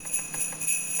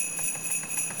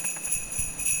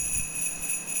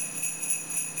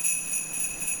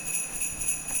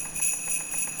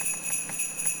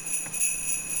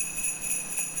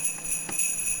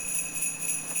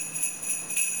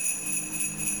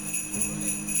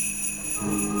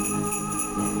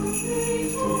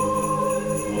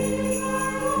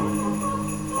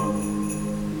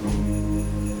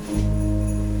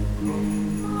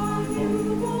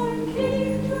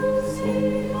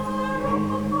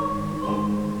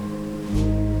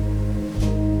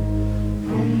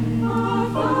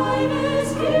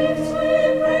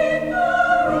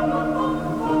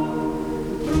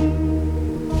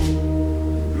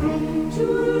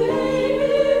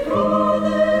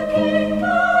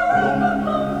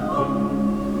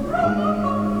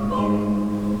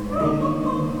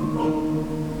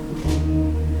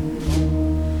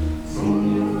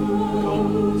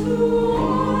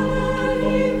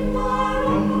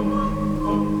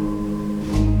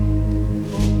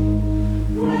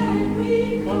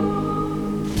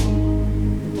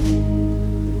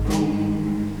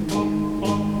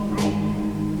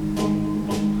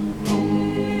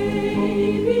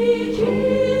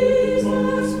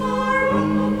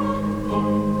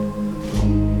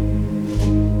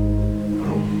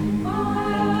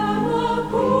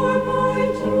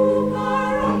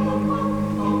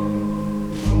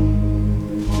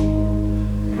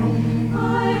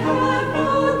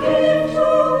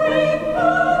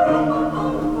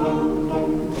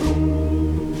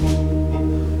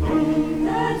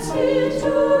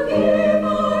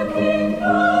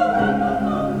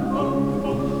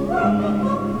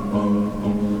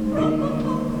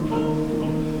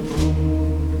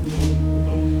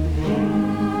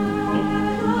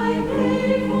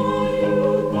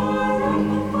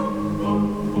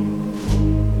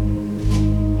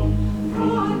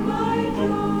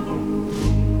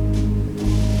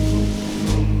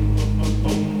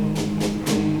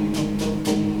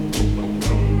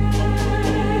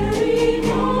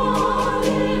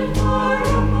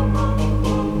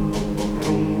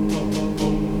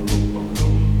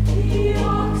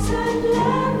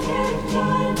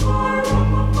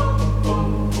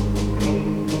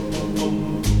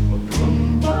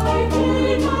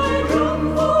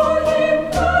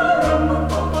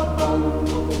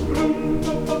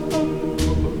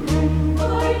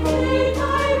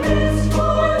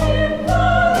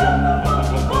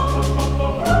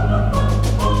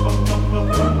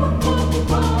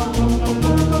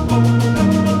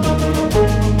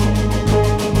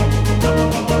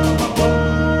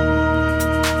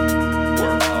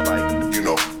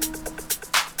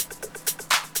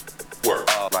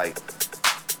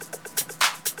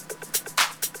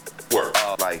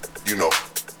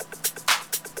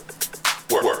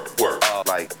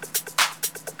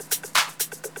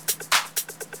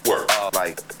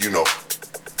like, you know.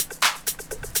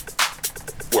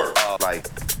 Work, like.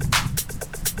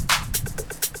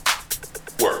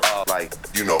 Work, like,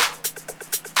 you know.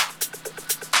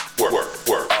 Work,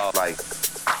 like.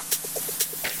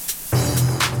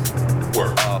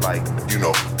 Work, like, you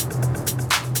know.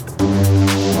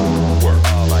 Work,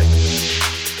 like.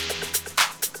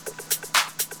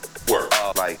 Work,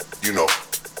 like, you know. Work, like. Work, like, you know.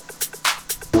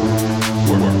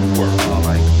 Work,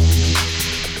 like.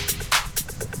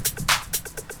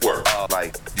 Work,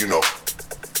 like, you know.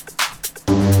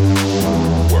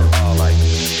 Work, like.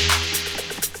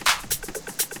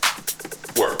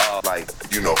 Work, like,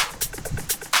 you know.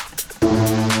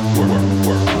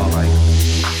 Work, like.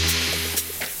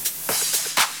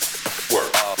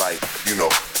 Work, like, you know. Work, like. Work, like, you know.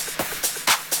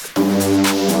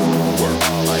 Work,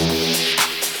 like.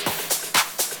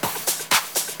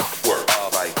 Work,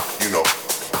 like, you know.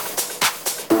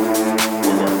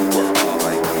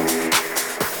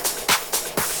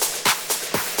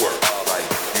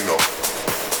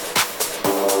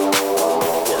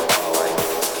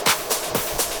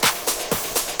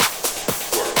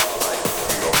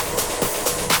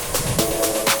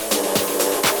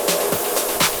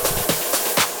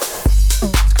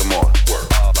 Come on, work, like, you know. Work, like. Come on, work, like, you know. Work, like. Come on,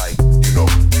 work, like, you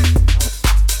know.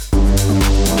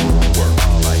 Work,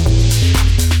 like.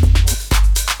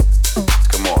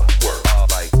 Come on, work,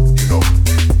 like, you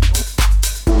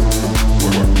know. Work,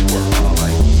 like.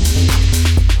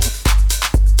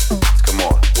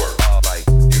 Come on, work, like, you know. Work, like. Come on, work,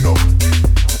 like, you know.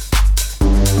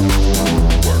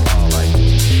 Work, like.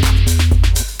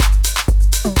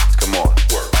 Come on,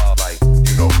 work,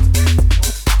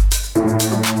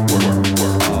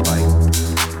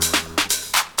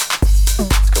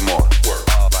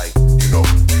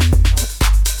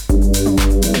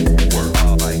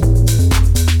 like,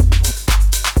 you know.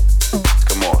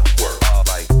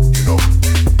 Work,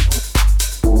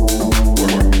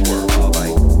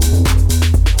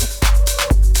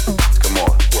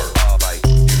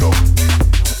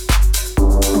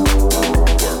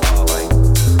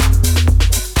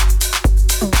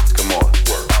 like. Come on,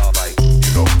 work, like, you know.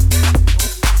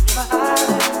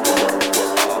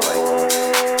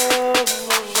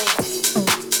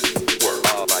 Work,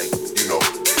 like, you know.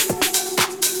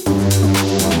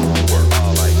 Work,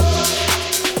 like.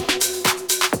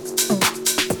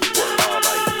 Work,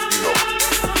 like, you know.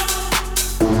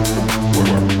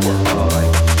 Work,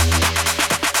 like.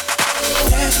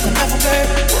 Dance forever,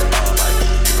 baby. Work, like,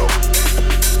 you know.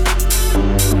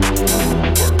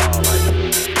 Work, like.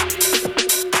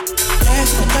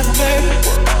 Dance forever, baby.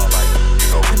 Work, like, you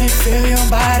know. Let me feel your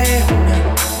body.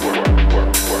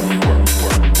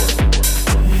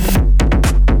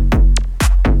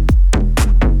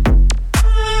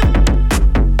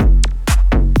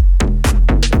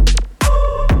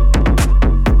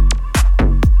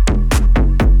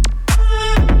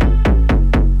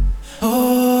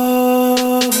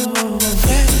 Oh,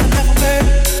 dance forever,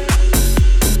 baby.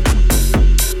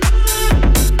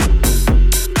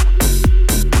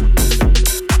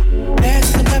 Dance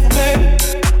forever, baby.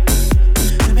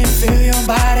 Let me feel your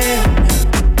body.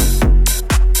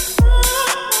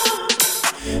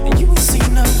 You ain't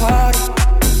seen the party.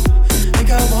 Think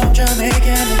I want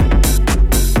Jamaican.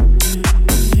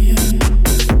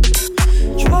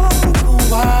 Tropical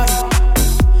water.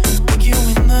 Wake you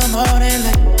in the morning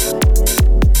like.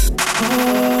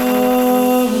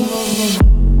 Don't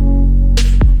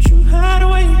you hide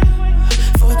away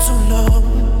for too long.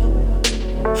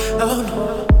 Oh no.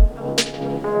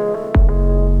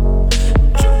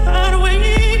 Don't you hide away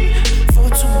for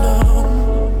too long.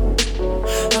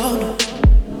 Oh no.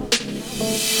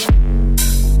 Don't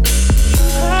you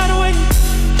hide away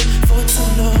for too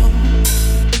long.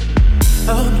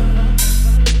 Oh no.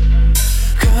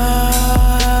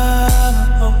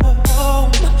 Come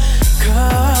home,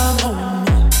 come home.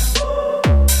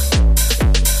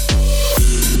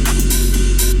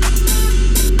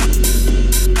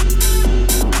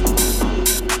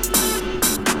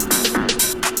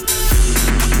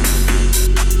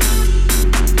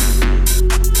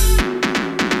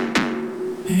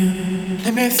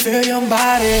 Let me feel your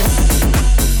body.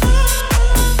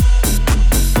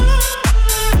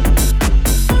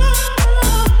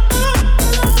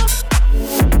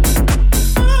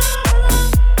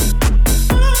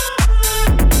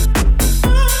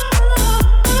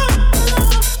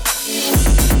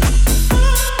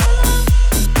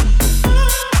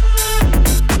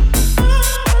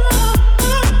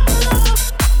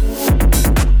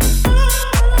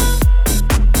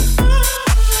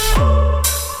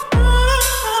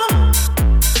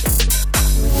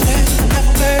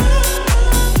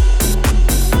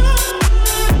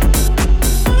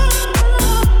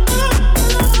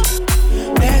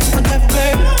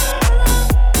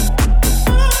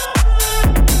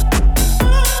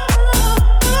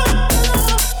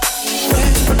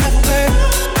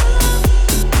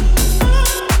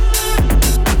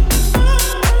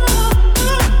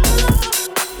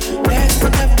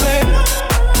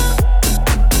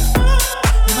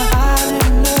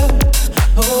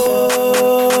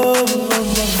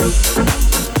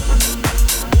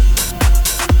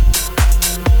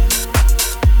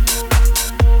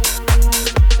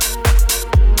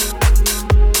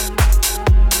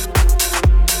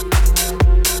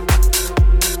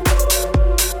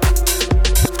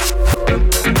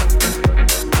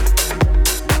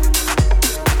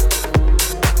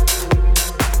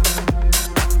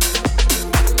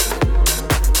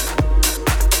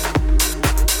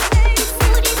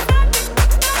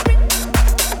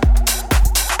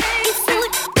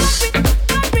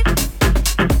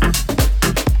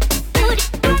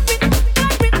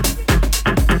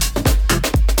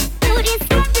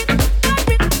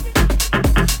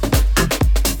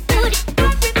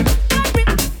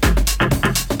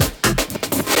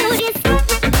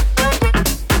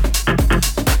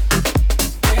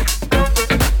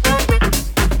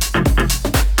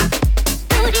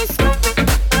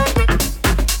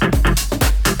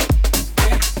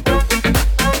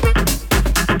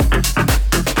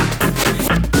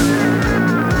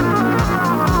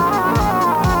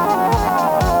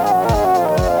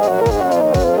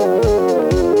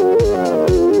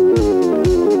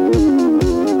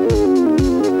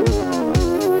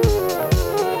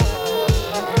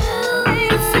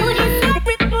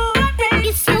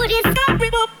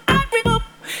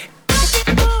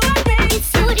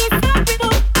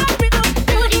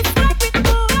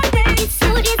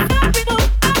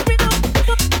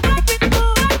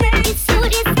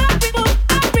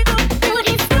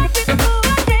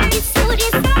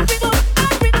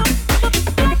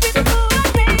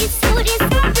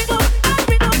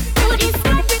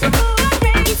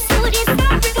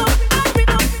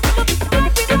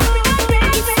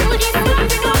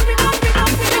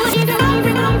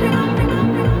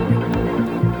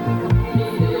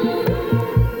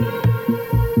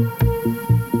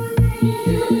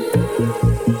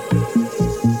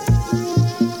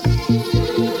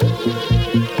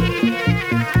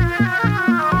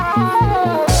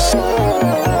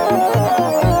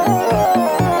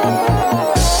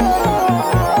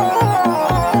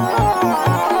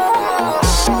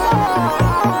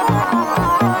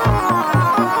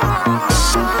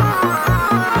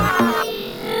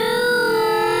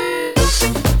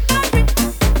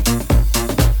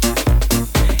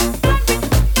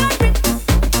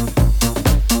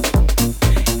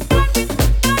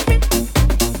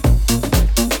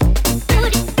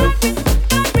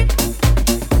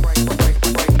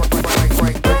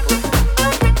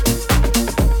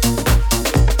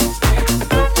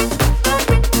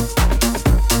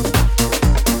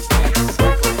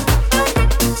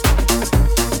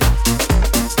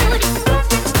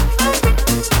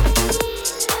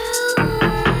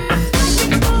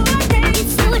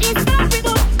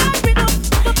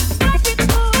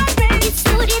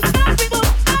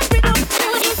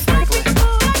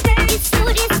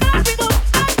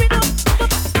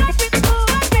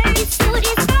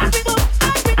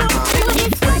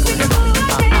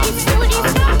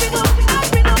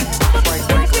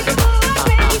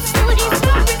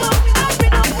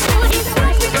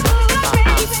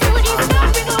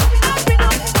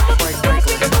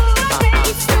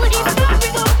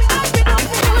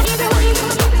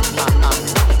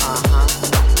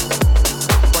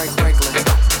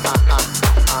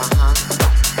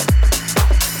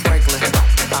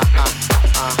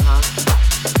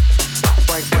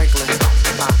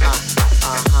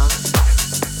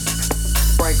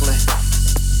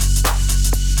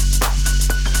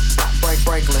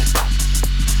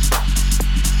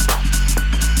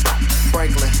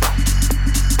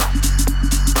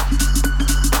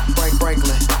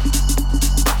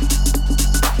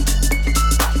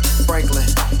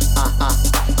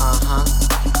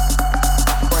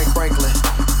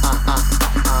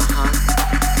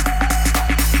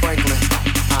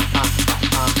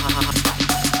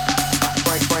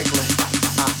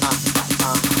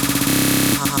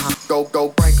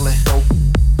 go Franklin.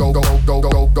 Go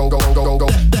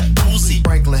Uzi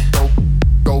Franklin.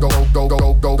 Go girl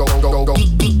Franklin. Go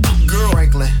Uzi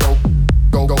Franklin.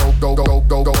 Go girl Franklin.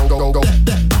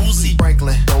 Uzi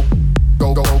Franklin. Go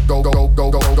girl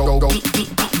Franklin.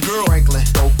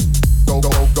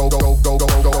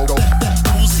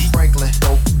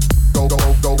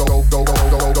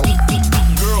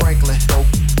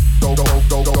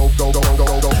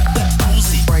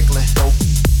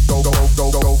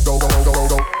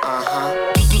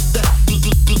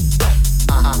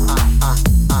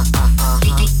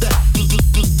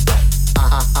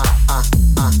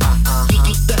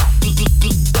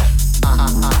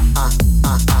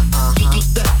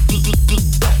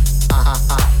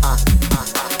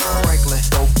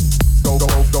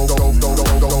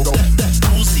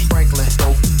 Uzi Franklin.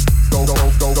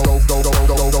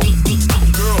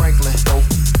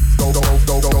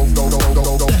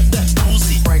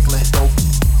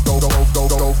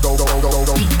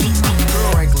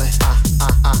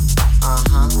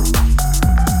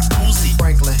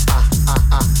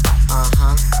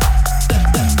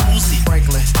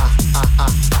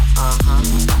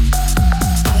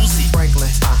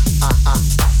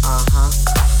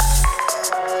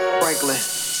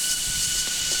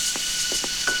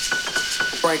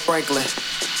 Franklin. Franklin.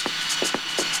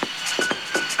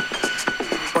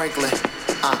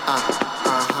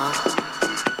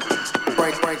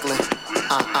 Franklin.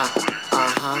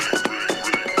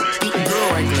 Girl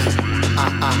Franklin.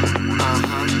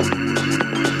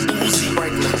 Uzi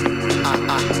Franklin.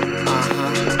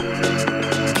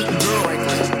 Girl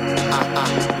Franklin.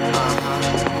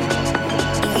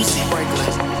 Uzi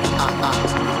Franklin.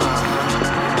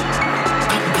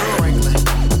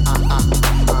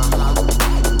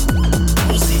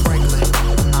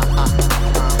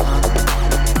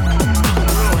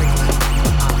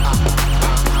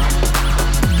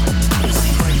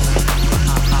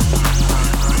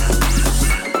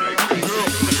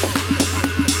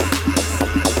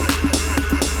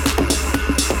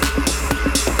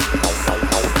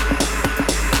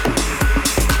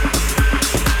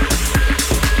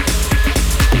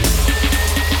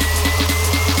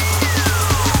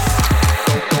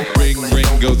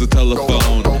 Goes the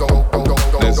telephone.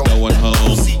 There's no one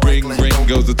home. Ring, ring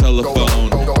goes the telephone.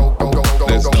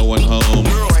 There's no one home.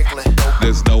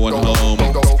 There's no one home.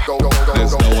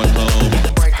 There's no one home.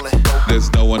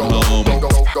 There's no one home.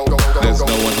 There's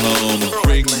no one home.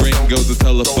 Ring, ring goes the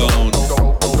telephone.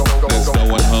 There's no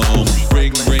one home.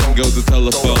 Ring, ring goes the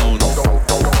telephone.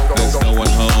 There's no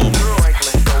one home.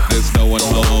 There's no one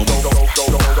home.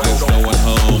 There's no one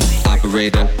home.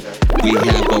 Operator, we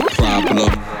have a problem.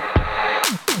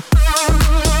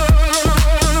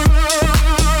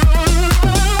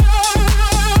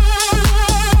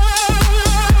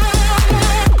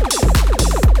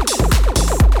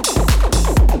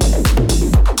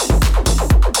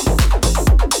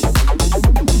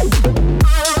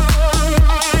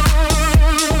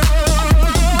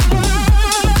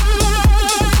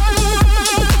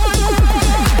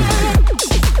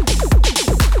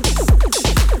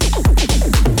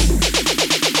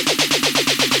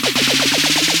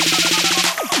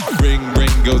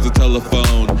 Goes the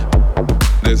telephone.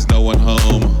 There's no one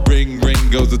home. Ring,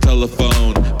 ring goes the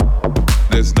telephone.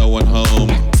 There's no one home.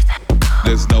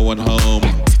 There's no one home.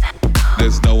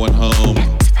 There's no one home.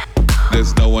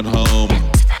 There's no one home.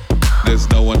 There's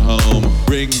no one home.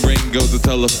 Ring, ring goes the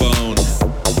telephone.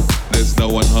 There's no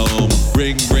one home.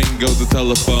 Ring, ring goes the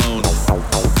telephone.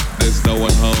 There's no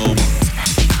one home.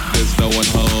 There's no one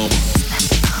home.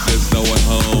 There's no one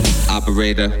home.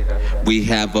 Operator, we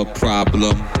have a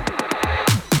problem.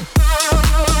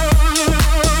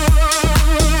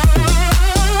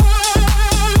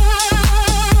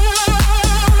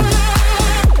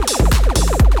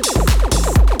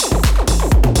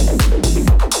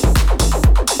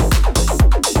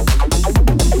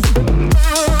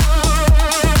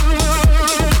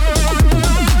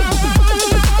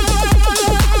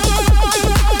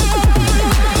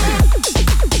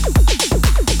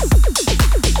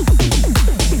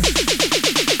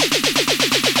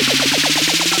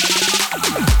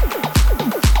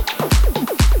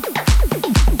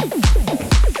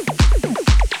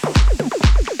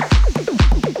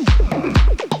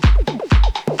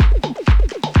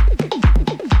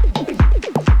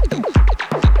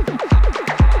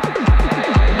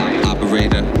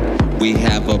 We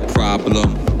have a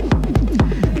problem.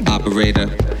 Operator,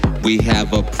 we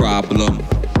have a problem.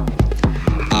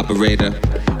 Operator,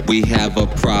 we have a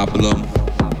problem.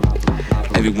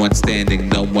 Everyone's standing,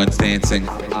 no one's dancing.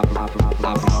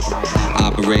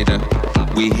 Operator,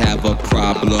 we have a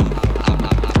problem.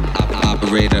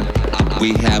 Operator,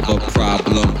 we have a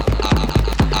problem.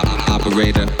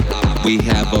 Operator, we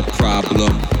have a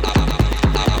problem.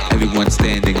 Everyone's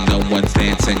standing, no one's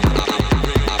dancing.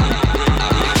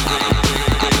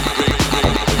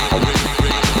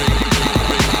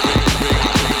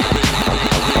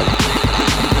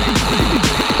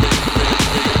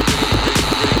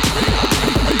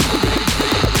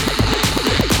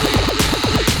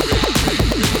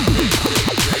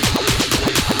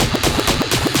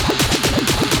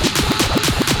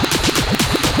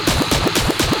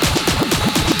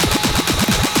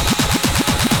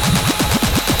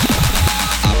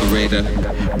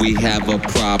 We have a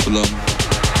problem.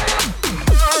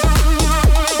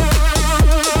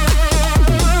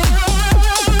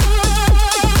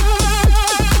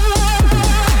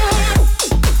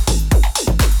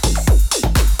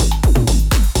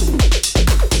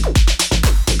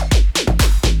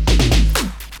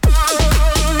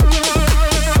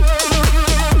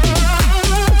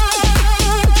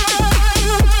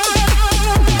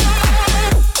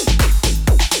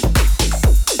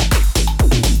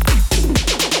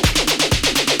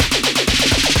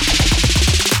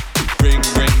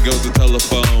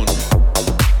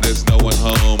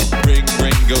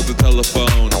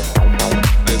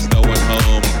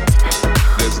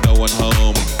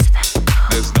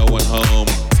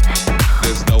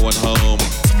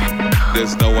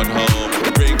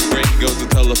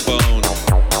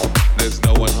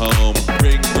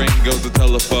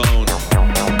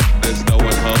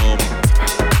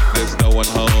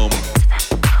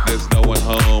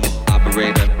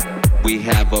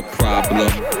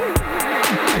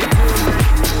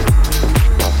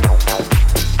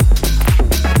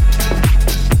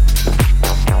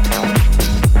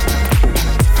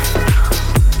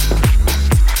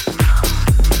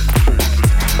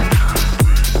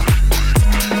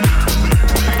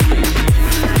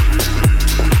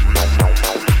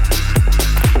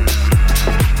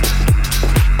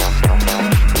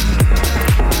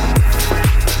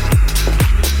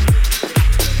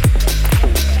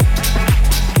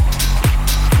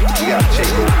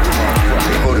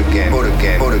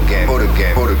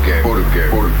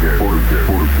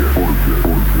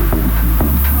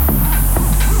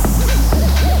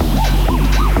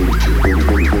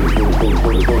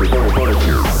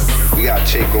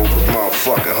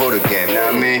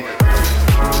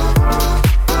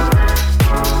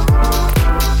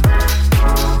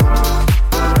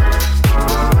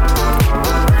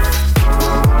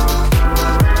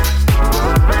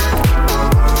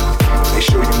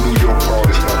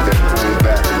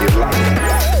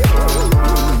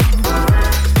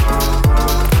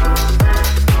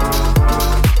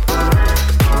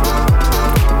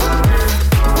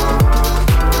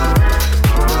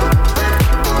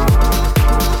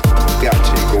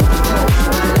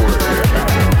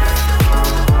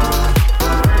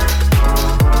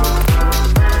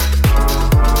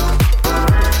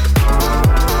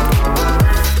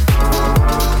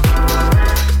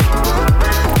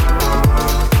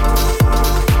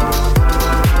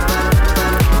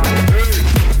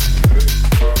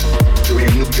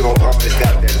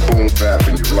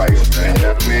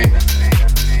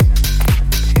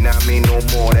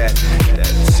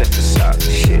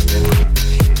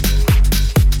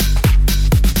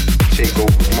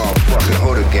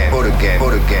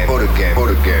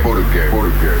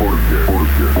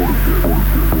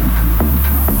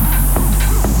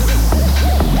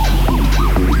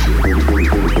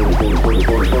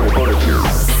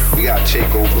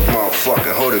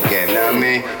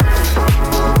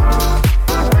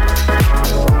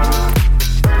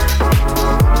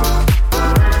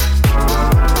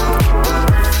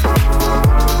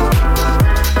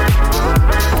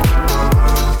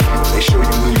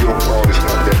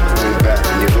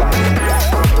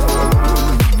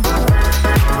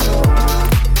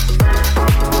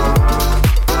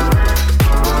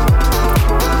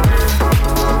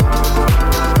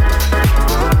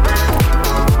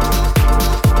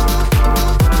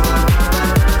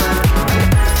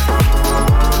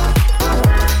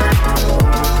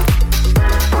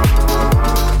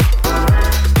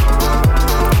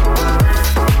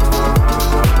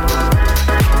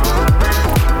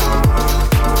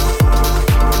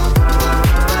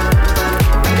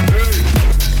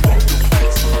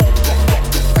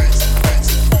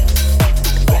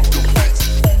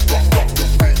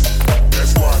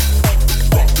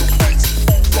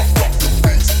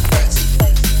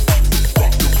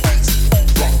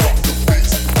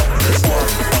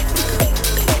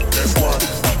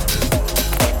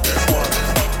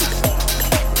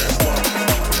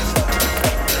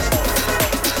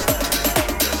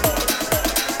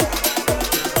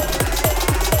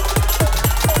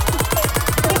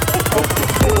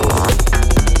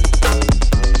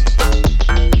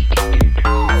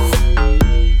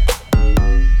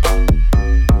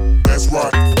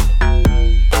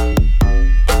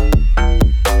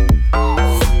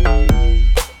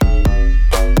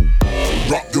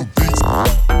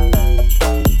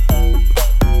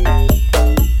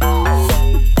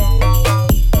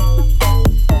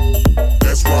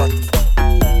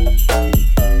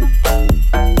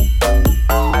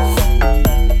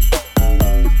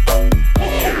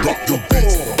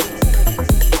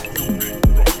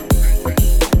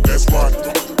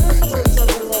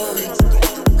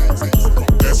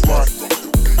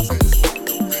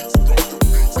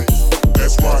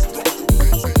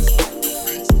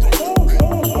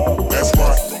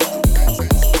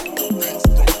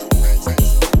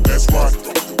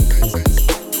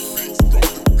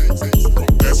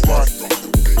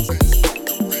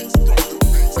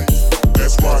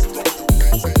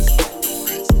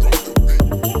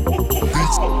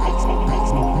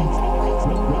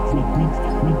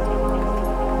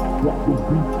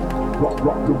 rock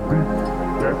the beat.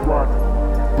 That's right.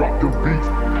 Rock the beat.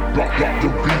 Rock the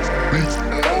beat. Beat.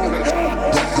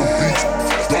 Rock the beat.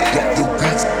 Rock the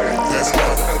beat. That's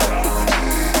right.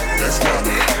 That's right.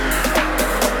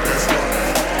 That's right.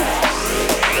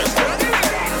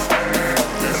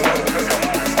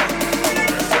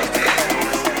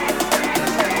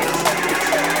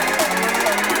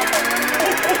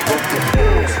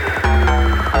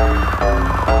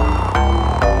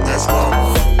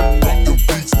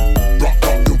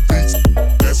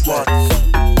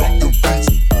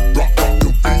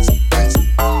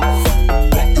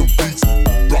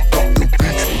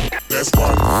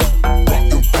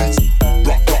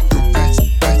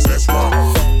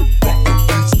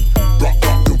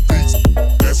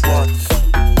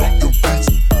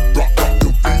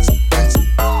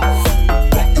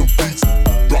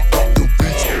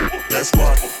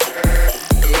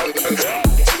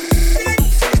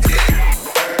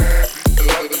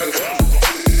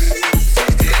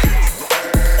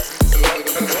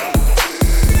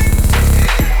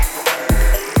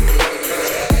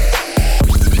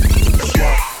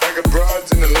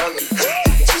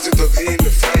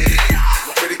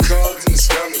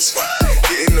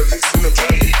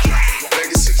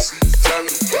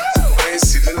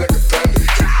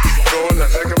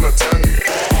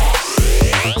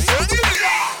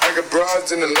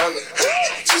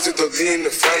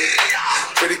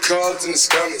 In the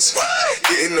scammers,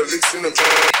 getting the licks in the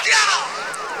panda.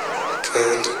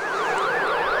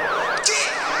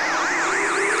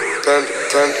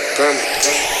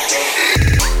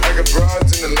 I got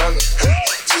broads in Atlanta,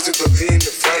 just to be in the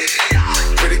family.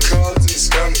 Credit cards and the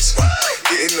scammers,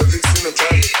 getting the licks in the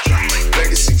panda.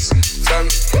 Legacies, family,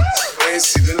 I ain't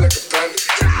see look like a panda.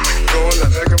 Going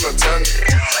out like a Montana,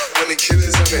 money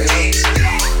killers on the hands.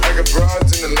 I got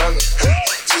broads in Atlanta,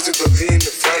 just to be in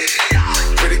the family.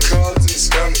 Credit cards and the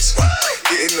scammers,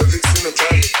 getting the licks in the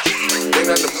panda. Then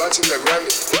on the macho like Randy,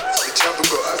 the chopper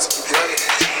go out to the granny.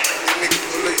 You nigga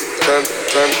pull it, panda.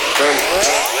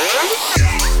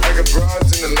 I got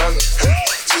broads in Atlanta,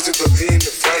 just to be in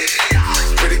the family.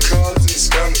 Credit cards and the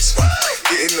scammers,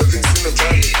 getting the licks in the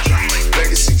panda.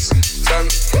 Legacies,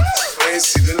 family, I ain't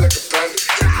see look like a panda.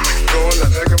 Going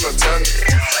out like a Montana,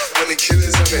 money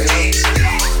killers on the hands.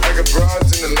 I got broads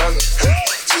in Atlanta,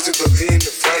 just to be in the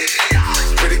family.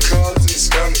 Credit cards and the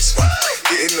scammers,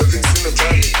 getting the licks in the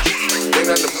panda. Then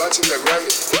on the macho like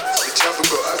Randy, the chopper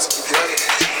go out to the granny.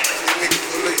 You nigga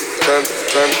pull it, panda.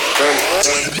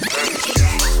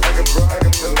 I got broads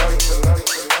in Atlanta.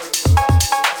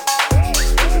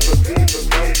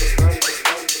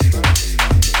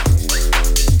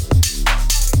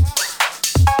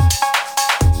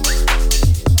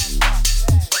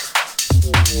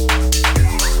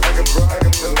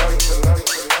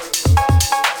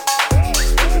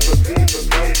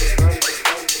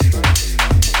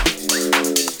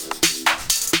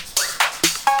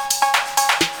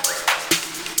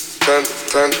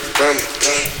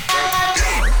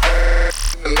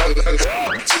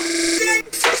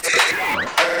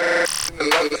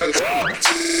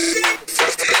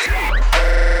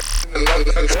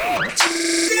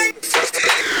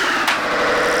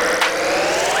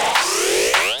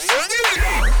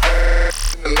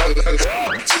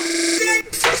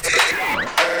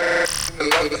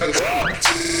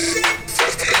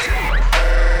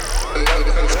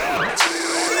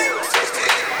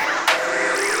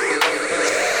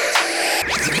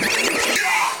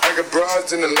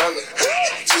 In Atlanta,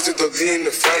 just to be in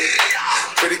the family.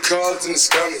 Credit cards and the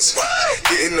scammers,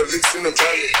 getting the licks in the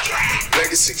panda.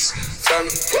 Legacies,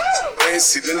 family, I ain't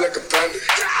see look like a panda.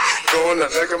 Going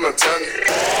out like a Montana.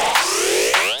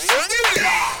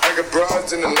 I got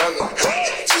broads in Atlanta,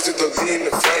 just to be in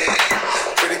the family.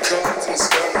 Credit cards and the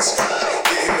scammers,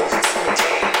 getting the licks in the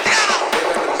panda.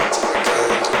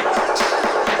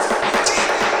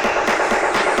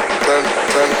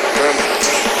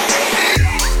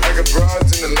 I got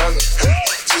broads in Atlanta,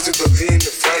 just to be in the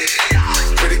family.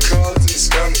 Credit cards and the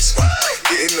scammers,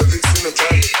 getting the licks in the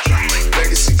panda.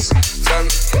 Legacies,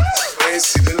 family, I ain't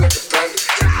see look like a panda.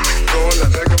 Going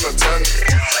out like a Montana,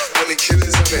 money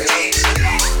killers on the hands.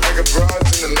 I got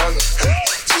broads in Atlanta,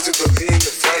 just to be in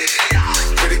the family.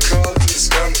 Credit cards and the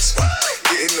scammers,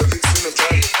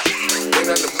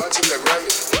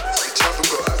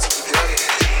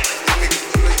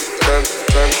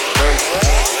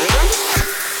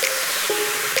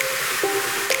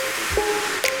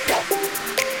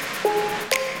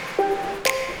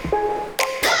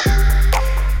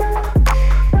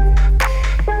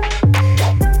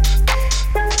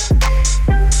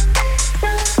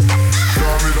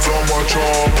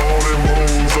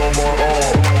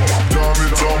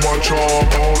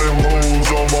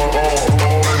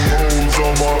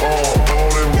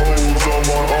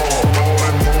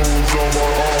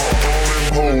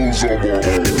 hoes on my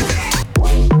own.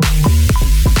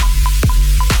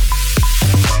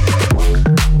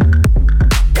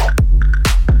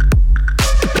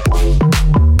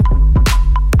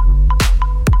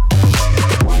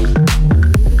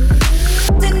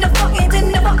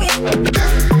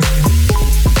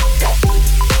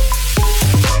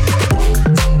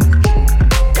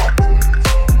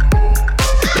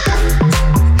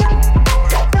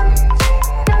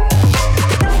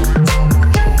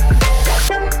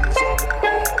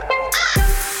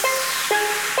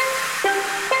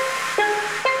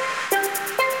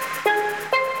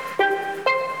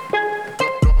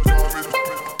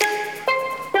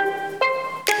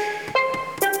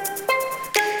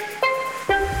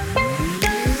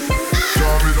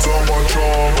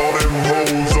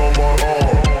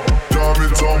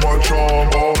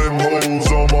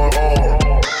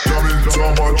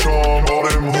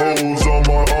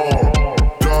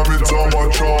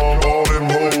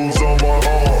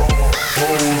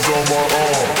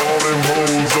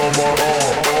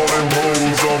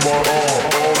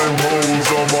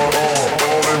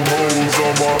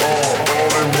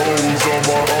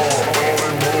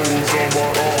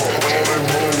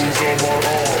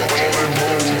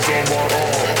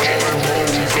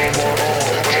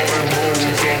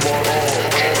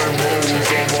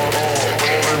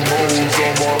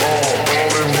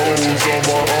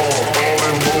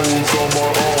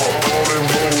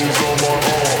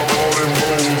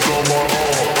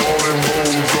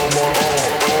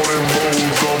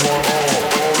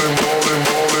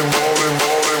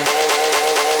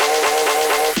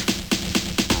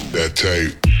 That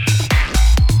tape.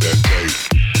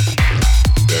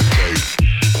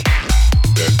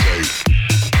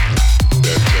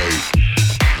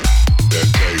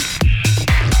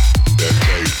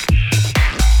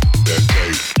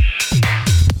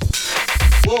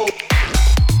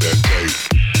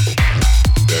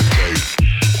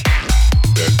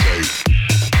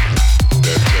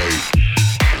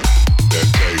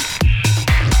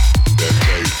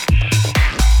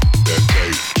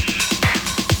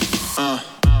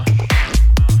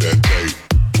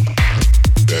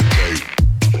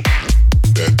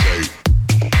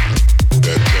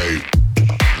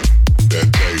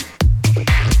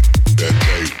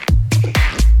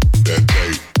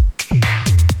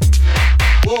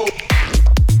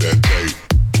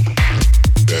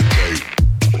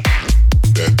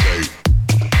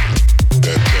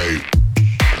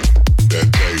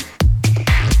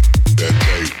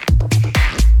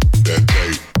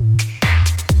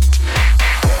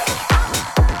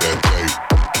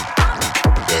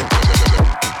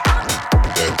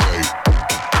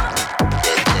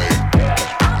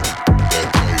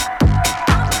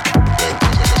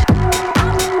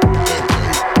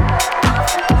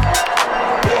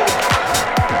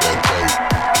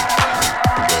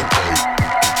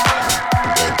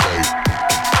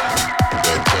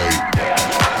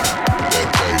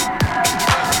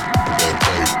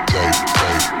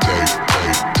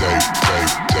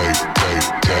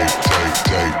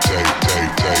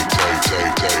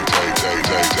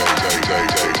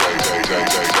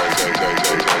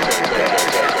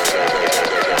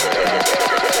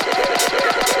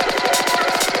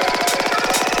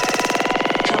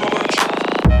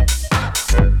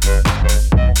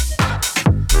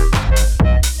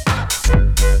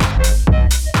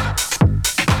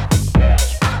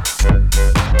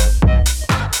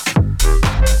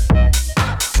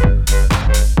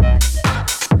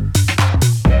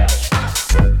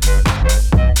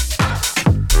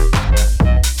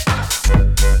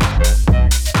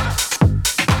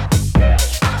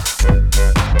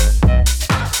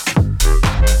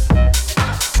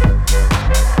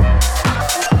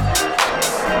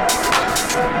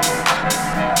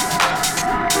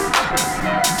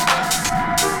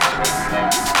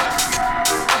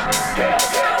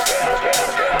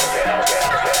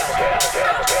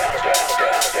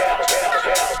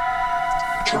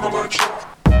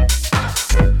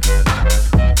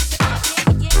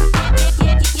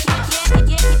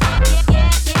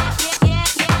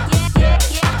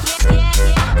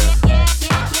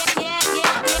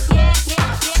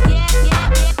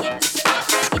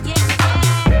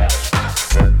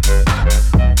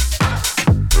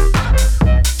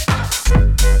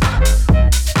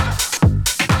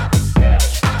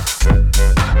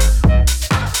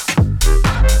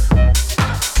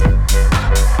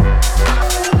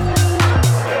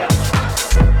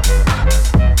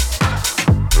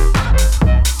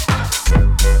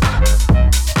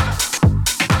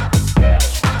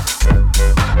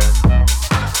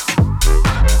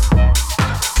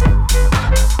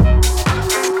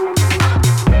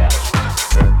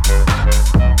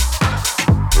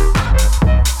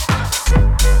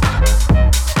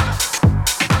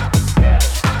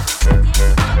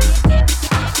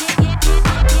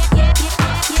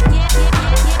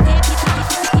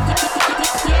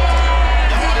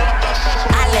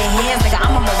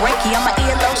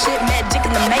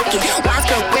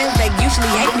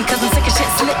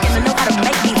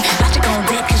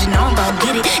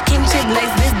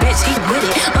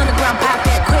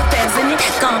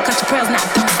 prayers now.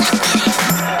 Don't stop, get it.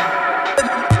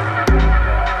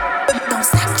 Don't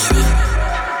stop, get it.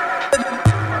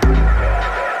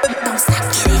 Don't stop, get it. Don't stop,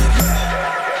 get it.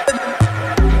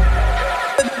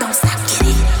 Don't stop, get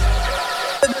it.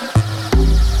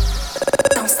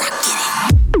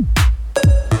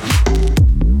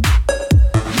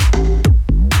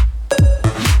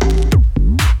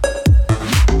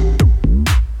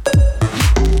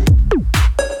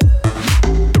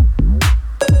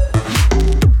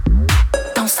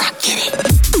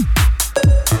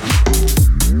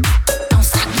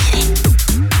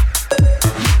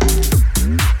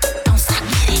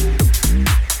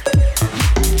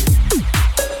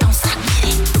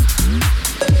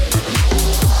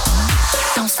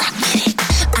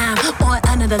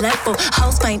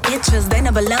 Interest, they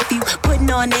never love you. Putting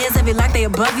on airs every like they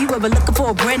above you. Ever looking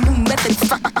for a brand new method?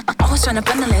 Always trying to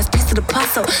find the last piece of the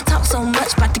puzzle. Talk so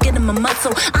much, about to get in my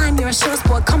muscle. I'm your insurance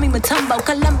boy, call me Matumbo,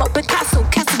 Columbo, Picasso,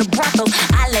 Casa the brothel.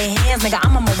 I lay hands, nigga,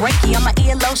 I'm on my Reiki. I'm a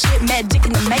ELO shit, magic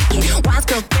in the making. Wise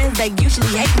girl friends, they usually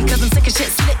hate me, cause I'm sick of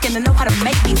shit slick and I know how to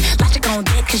make these. Logic on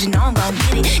deck, cause you know I'm gon'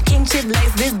 get it. King Chip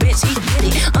lace, this bitch, he get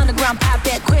it. Underground pop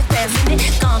that, quick fast in it.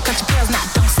 Gone, cut your pearls, now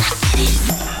don't stop, get it.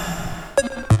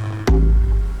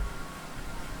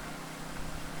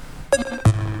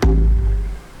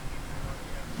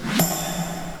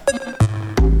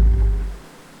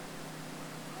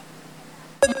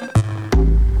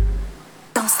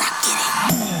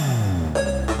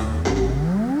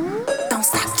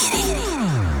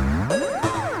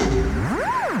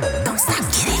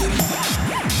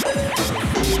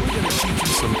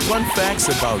 Fun facts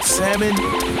about salmon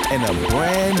and a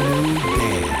brand new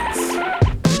dance.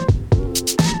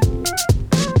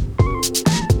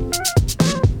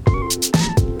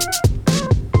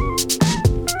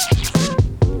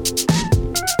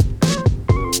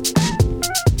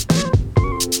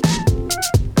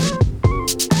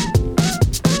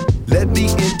 Let me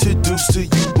introduce to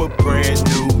you a brand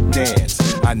new dance.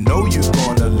 I know you're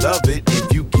gonna love it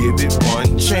if you give it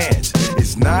one chance.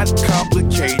 It's not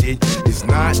complicated, it's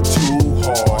not too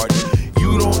hard.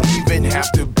 You don't even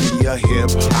have to be a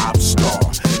hip-hop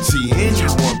star. See,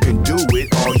 anyone can do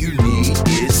it, all you need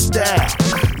is style.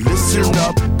 Listen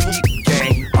up, peep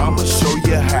gang, I'ma show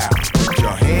you how. Put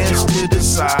your hands to the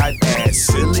side, as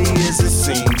silly as it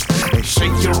seems, and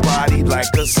shake your body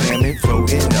like a salmon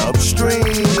floating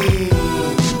upstream.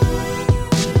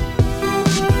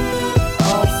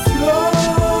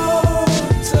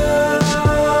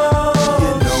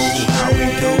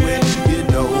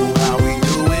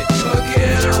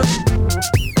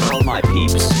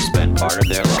 Part of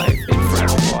their life in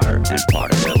fresh water and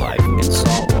part of their life in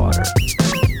salt water.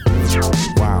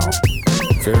 Wow,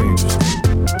 very interesting.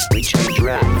 We change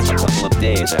rack a couple of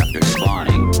days after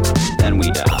spawning, then we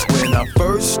die. When I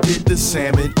first did the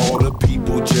salmon, all the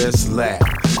people just laughed.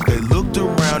 They looked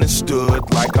around and stood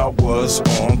like I was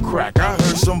on crack. I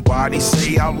heard somebody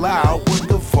say out loud, what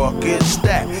the fuck is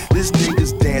that? This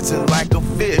nigga's dancing like a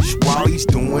fish while he's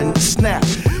doing the snap.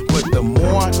 But the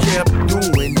more I kept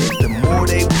doing it, the more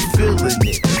they was feeling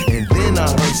it. And then I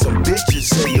heard some bitches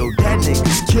say, yo, that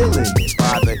nigga's killing it.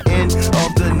 By the end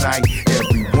of the night,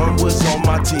 everyone was on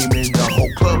my team and the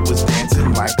whole club was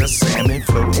dancing like a salmon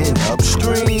floating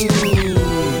upstream.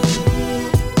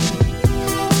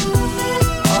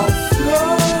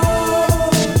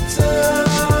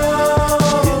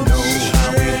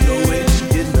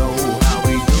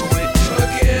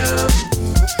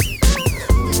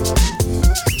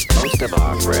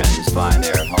 Find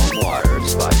their home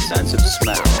waters by sense of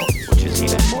smell, which is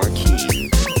even more keen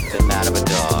than that of a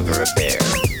dog or a bear.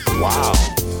 Wow!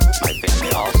 My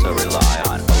family also rely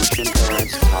on ocean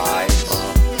currents, tides,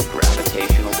 the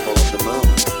gravitational pull of the moon.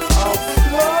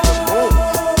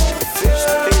 Fish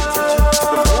pay attention to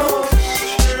the moon.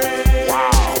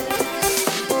 Wow!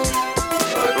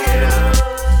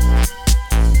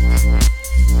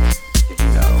 Did you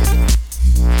know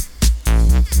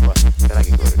that I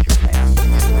could go to Japan?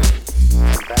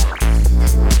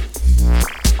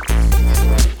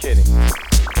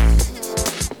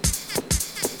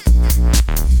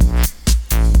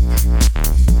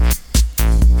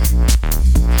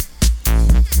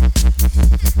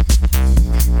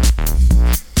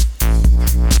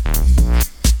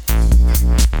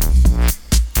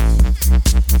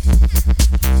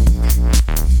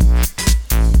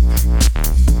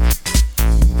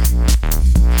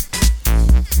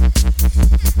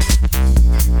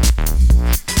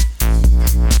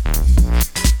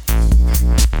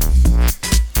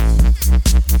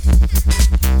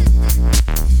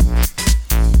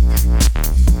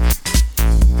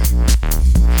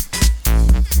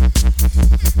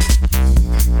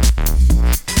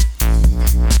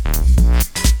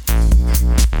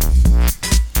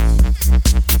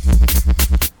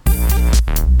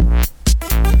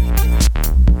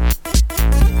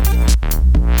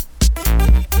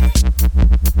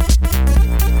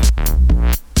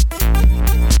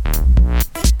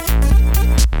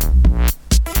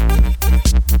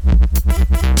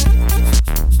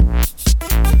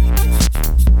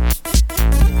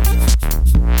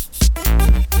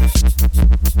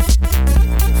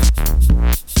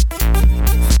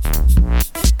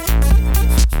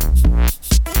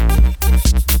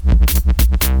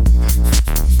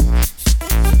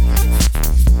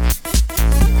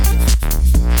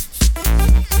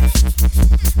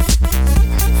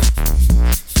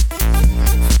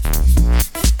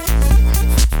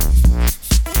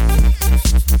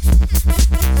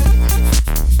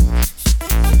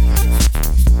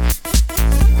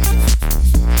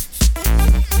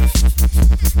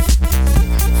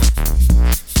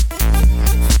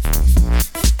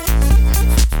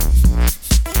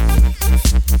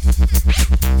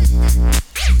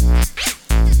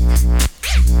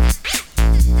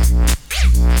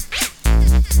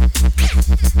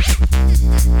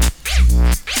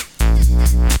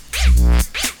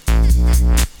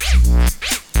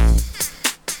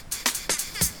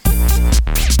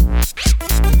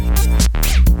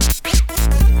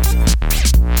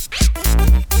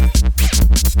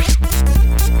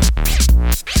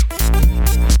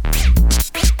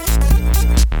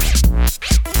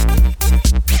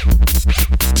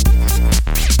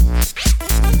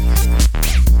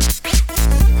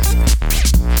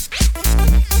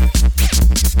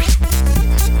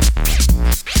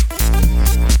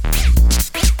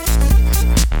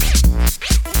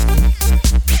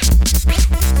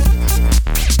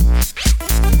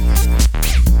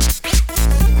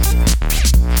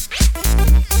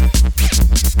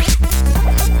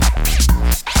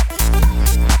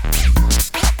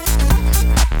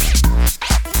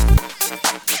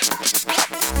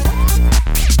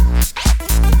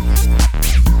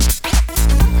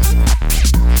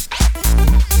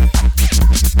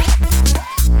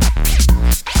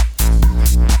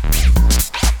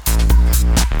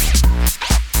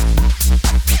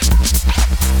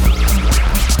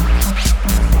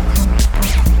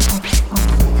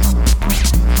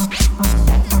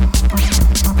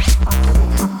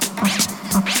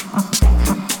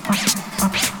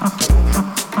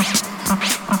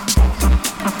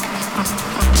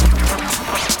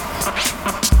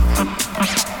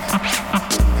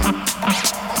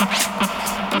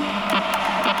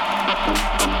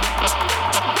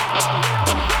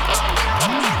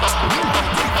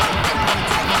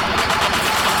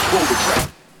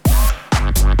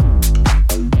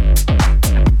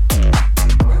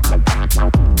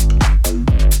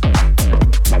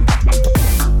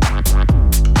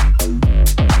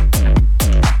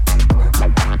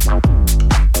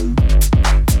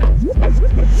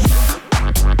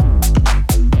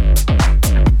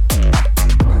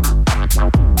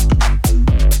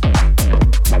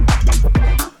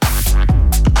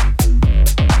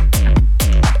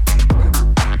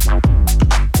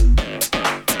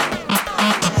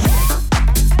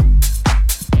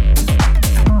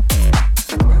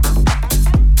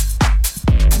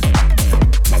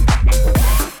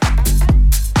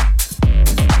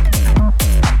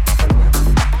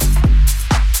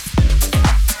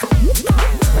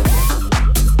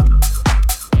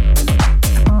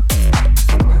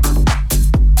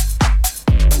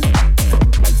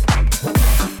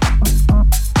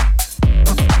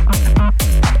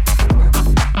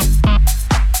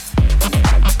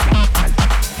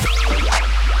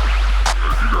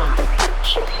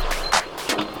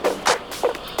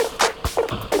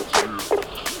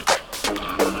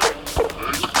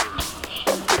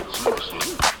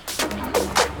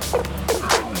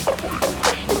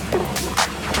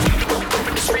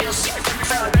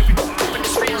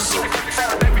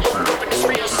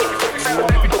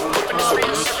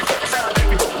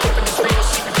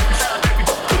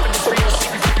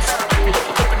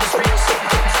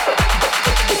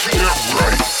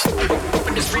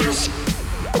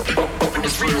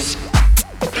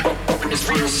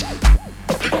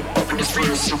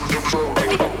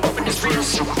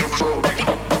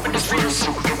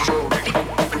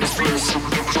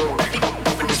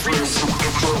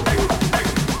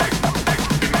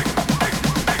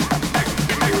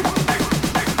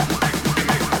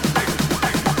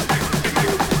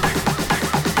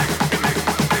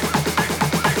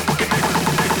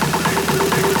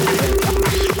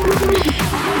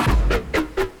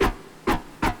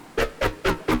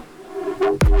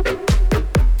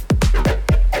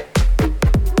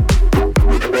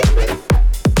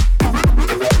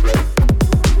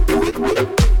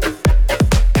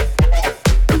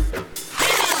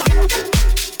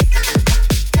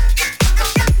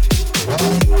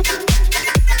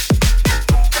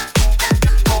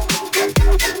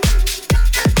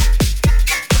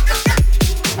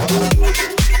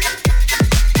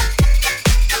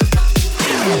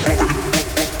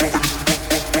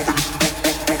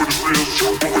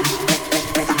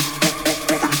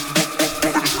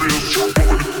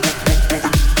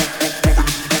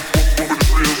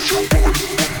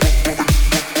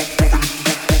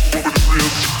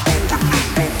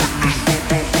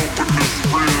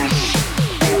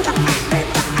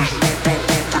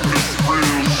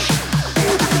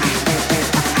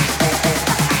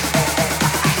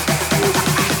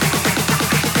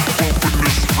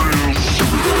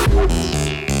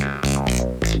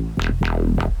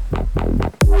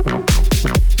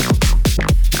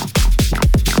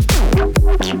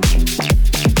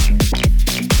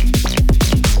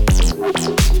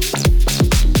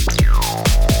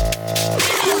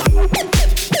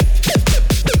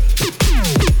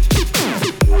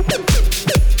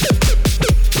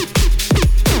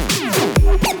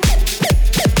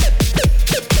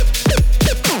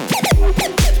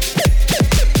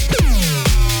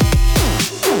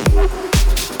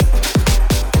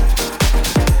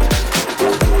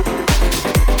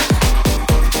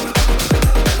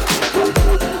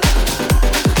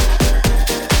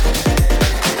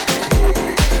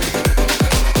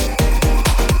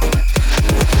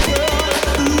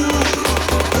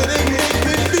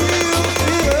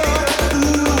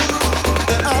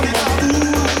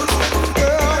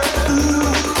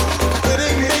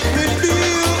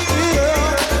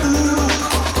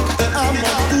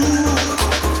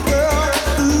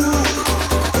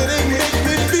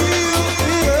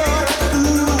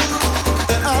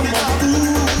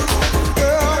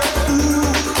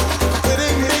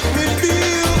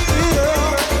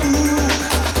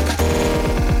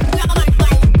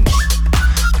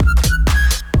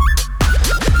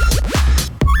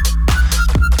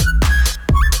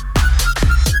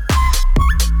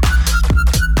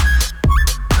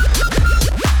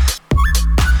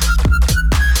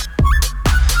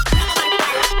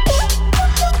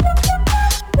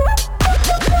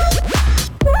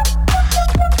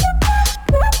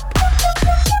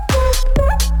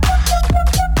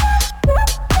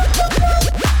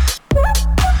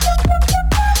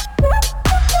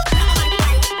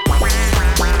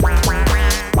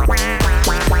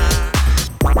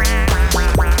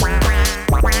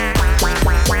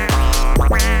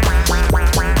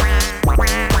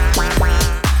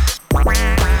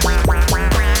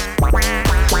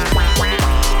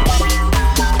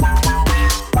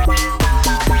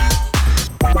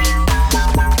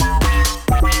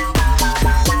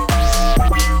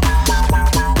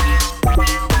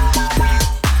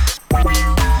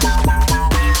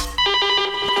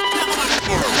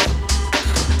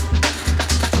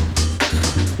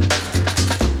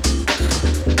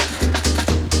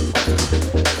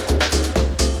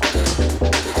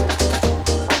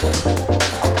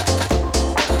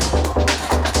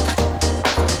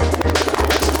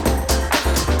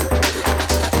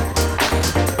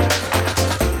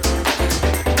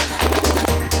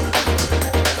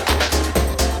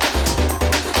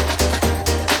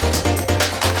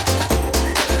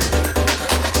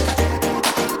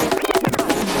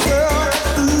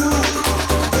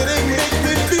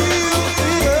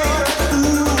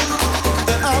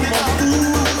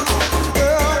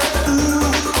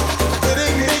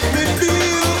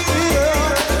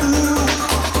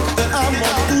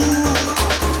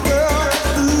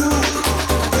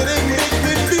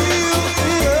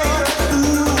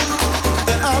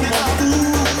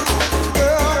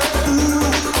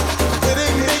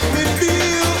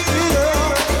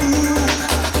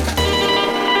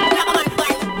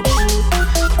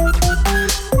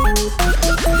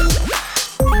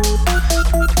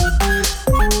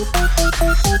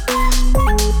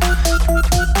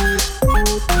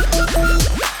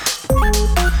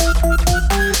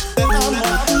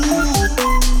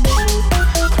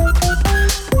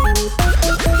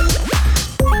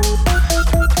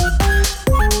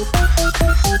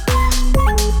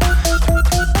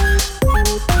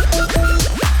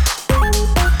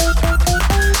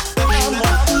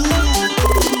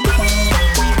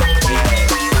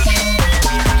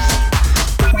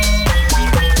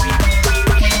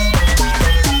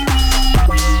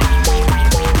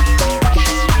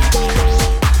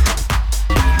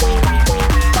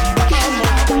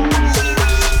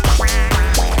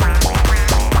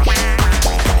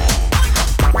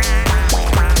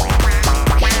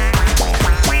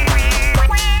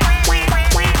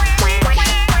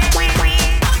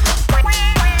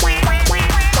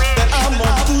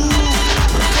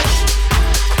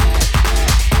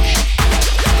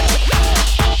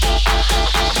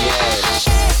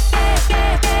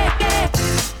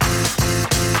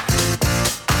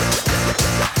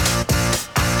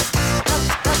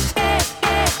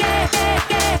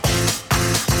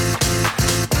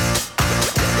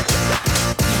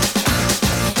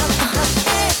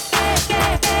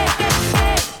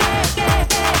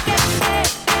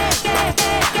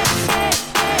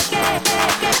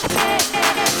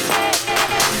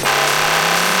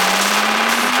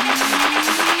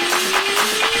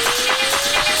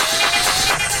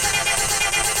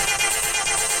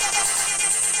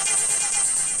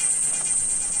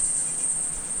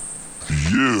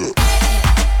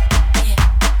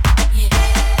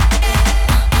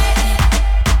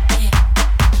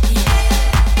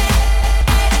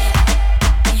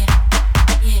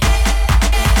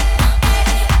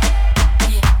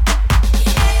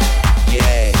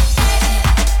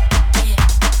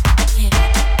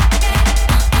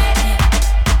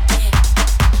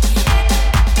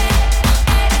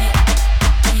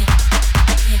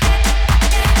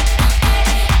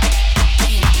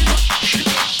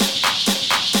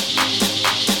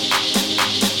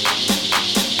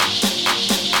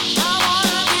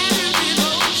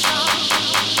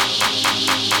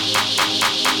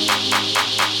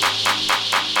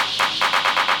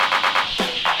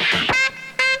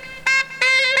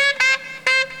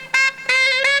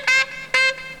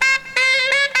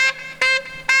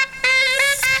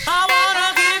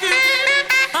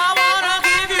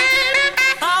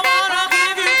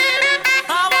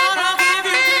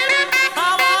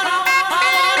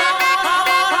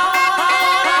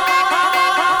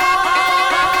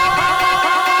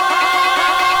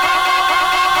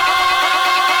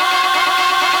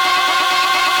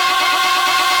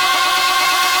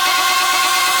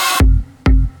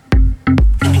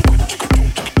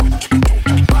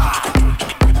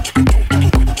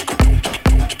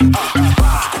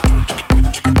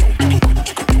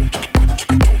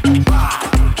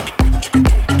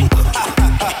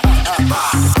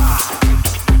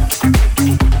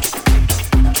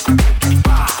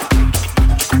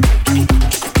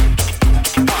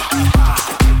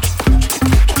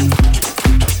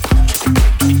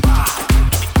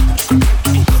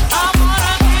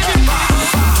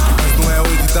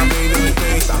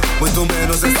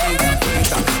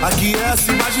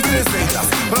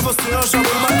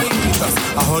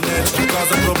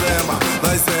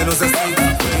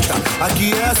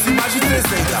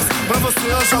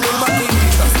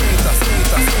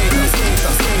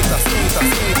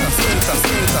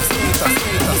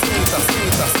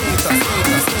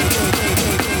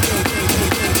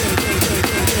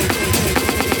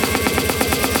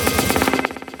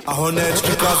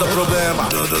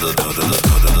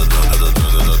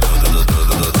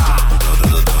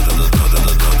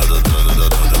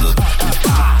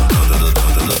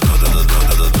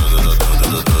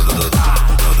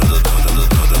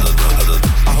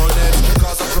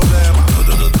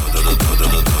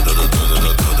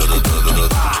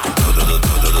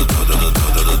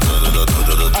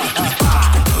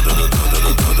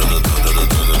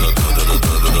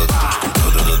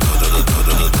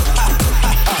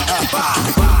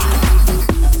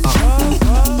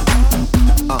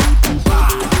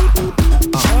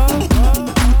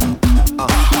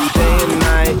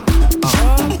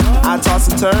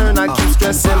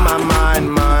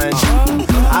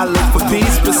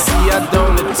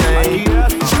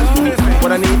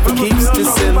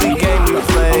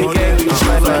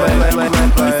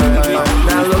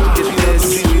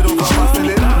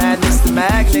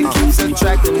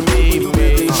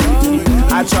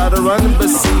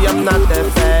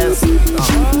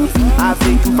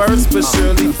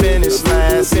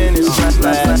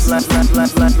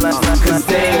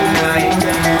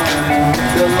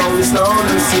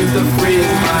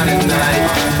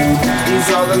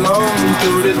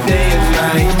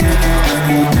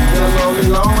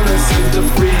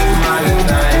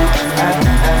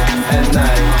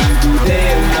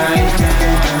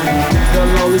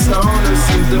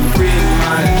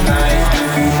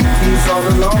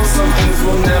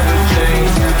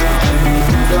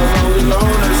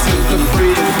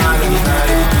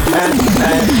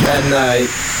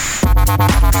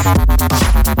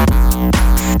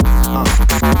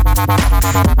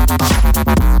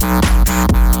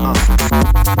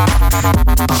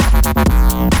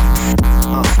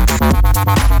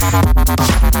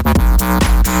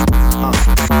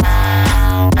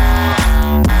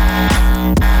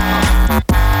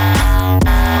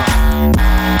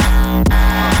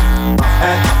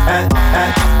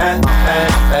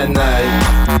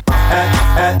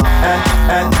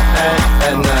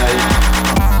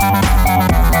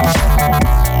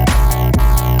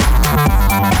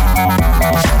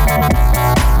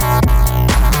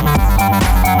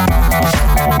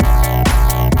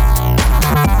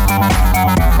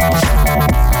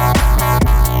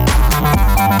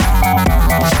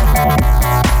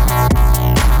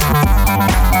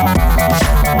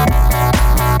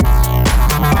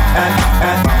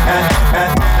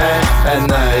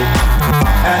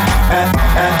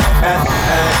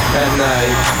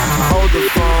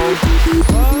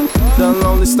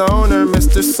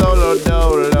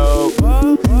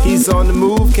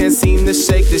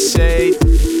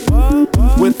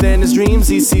 Within his dreams,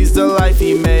 he sees the life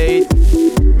he made.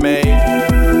 made.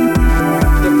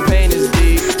 The pain is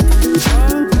deep.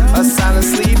 A silent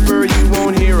sleeper, you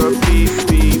won't hear a beep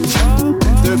beep.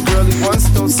 The girl he once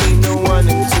don't see no one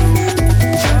in two.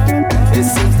 It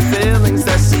seems the feelings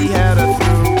that she had her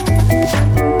through.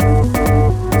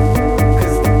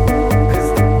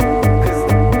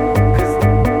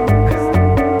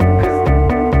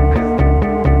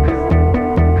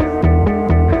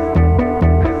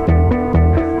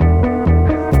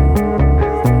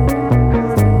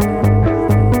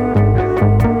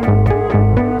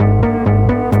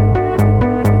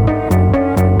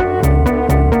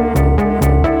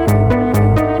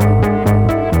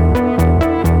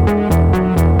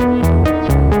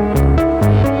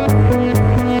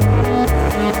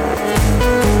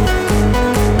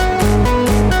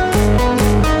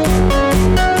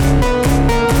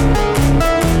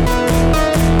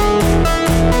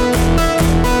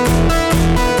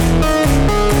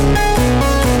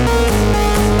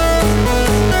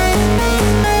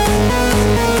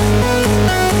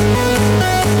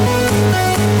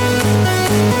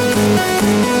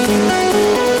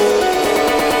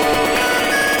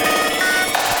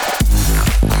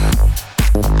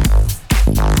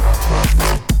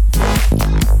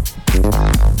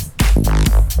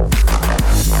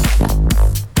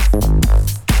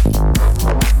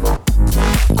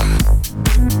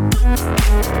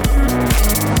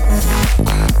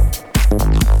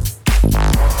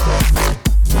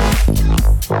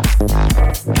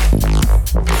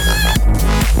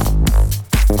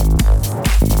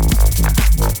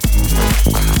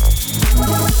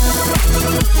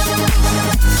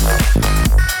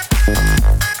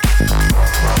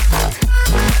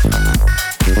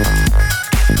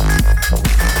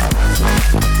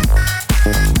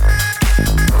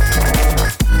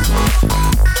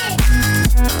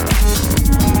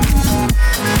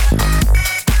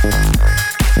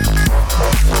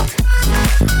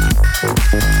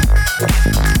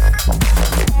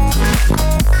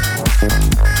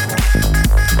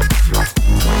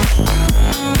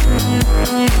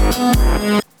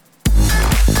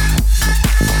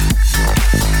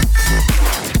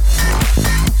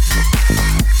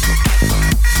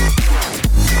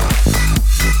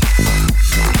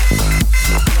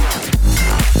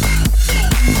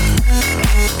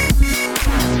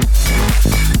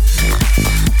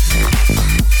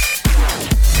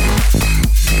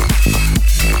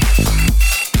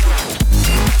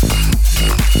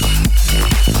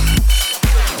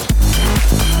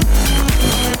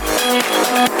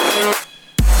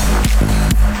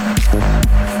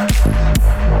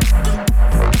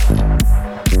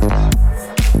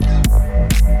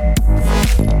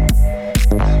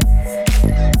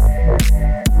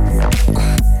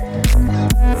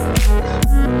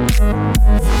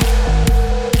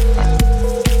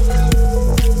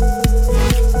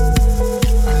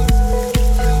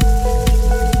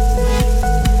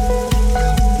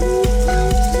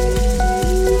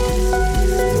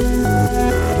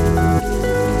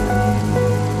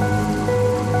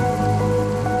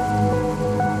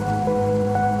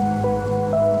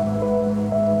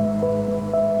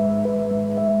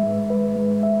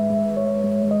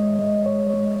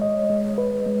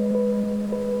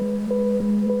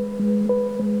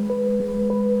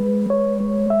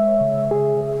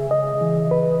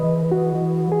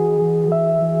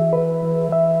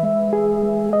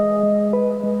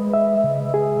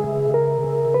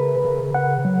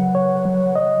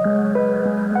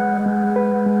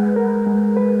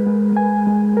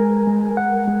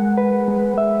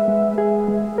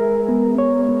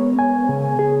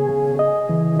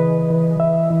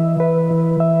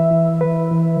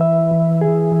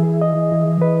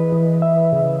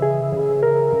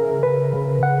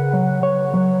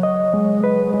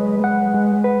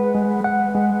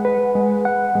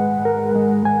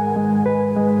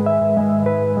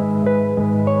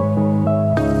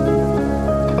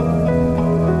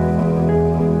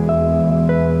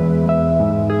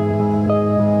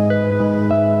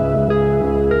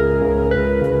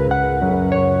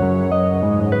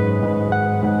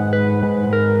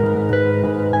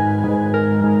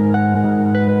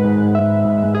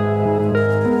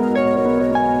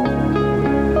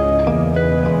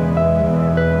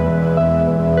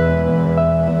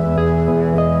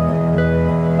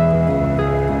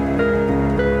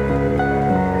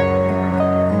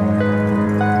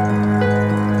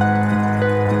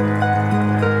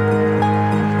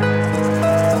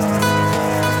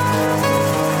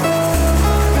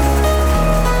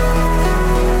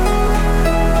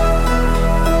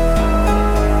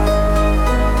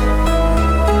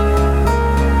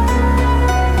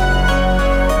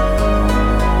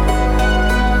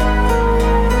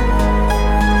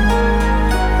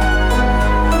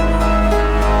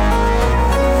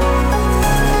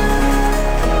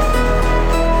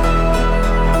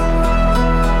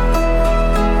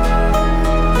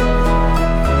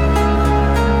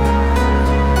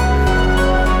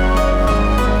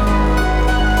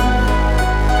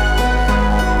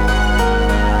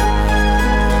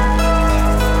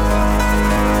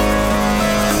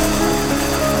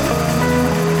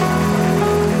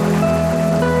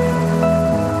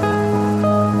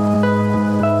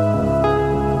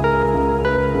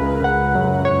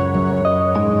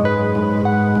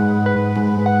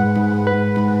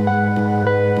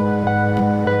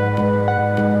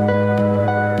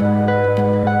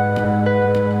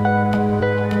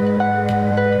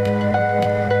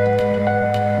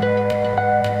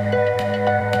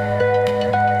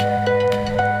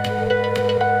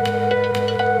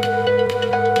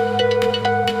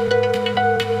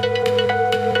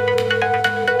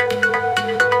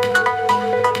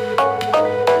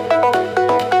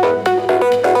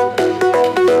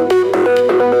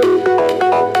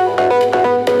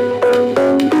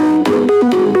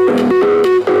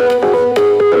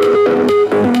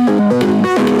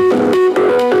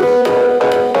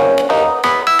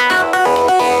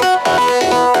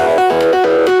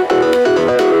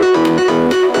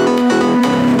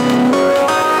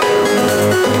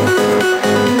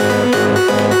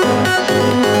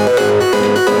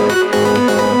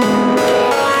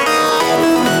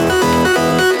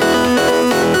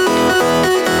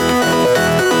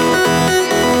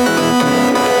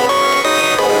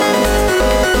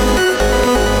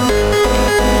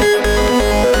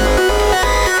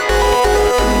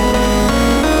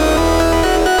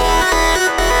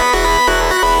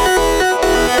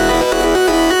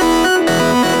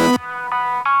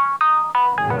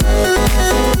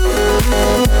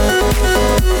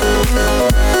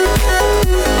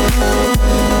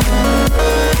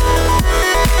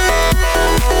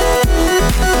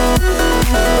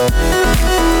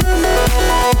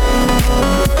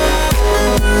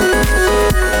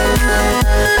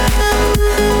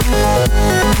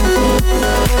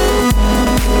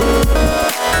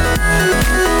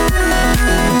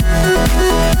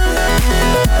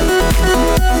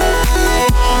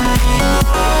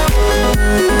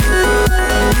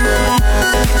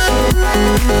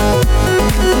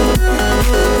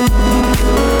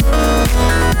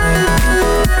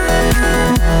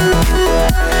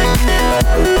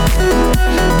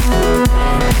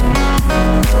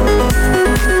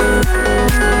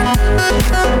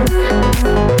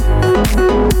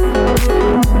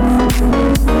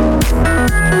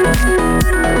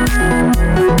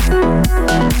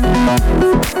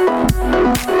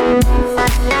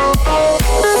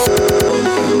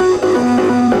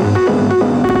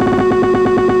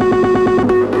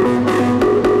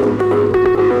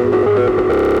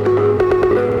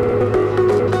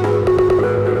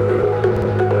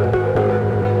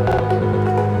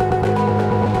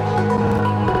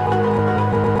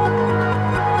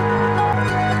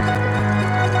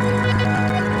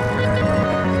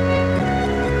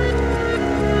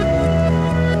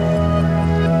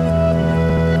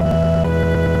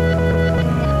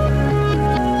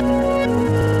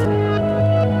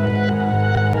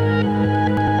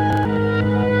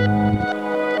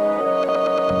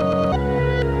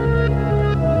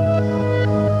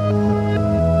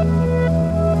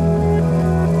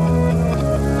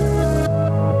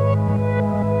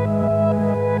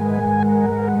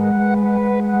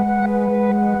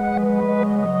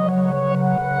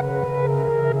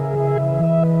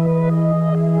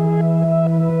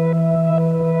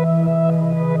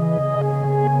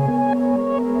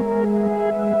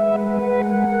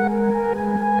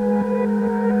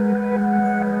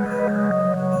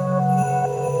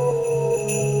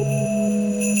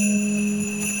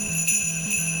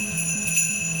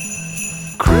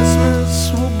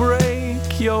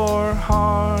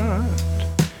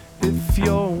 If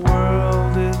your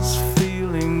world is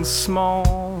feeling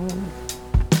small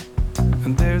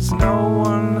and there's no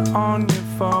one on your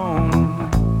phone,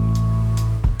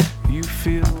 you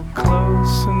feel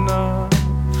close enough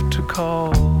to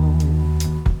call.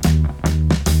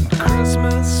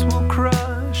 Christmas will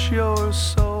crush your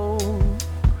soul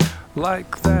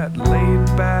like that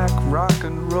laid-back rock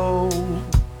and roll,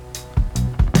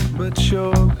 but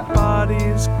your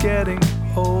body's getting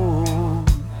old.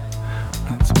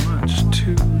 It's much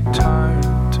too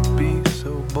tired to be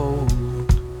so bold.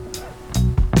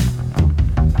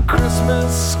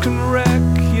 Christmas can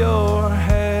wreck your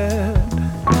head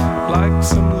like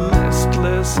some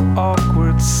listless,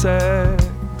 awkward sex.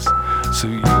 So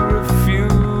you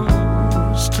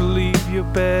refuse to leave your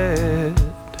bed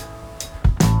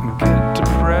and get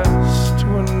depressed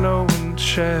when no one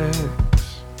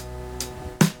checks.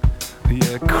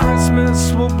 Yeah,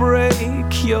 Christmas will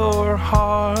break your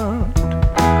heart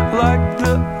like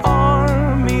the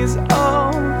armies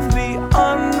of the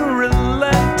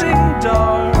unrelenting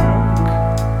dark.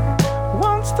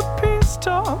 Once the peace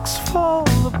talks fall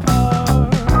apart,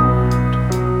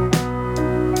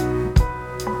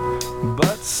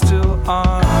 but still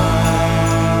I'm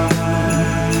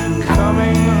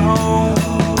coming home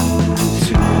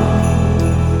to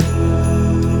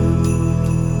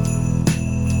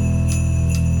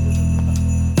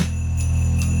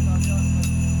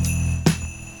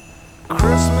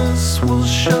Christmas will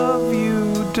shove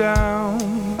you down,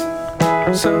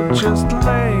 so just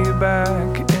lay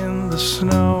back in the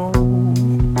snow.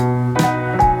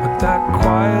 But that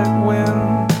quiet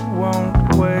wind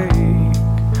won't wake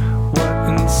what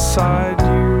inside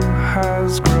you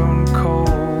has grown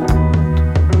cold.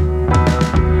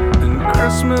 And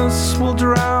Christmas will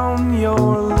drown your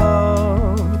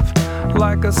love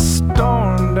like a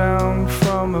storm down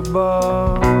from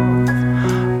above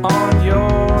on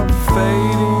your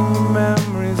fading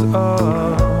memories of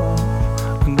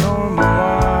a normal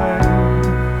life.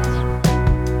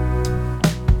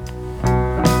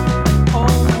 All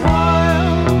the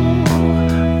while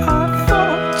I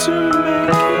thought to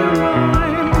make you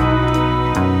mine,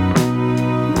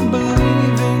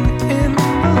 believing in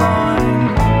the line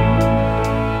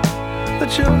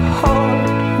that your heart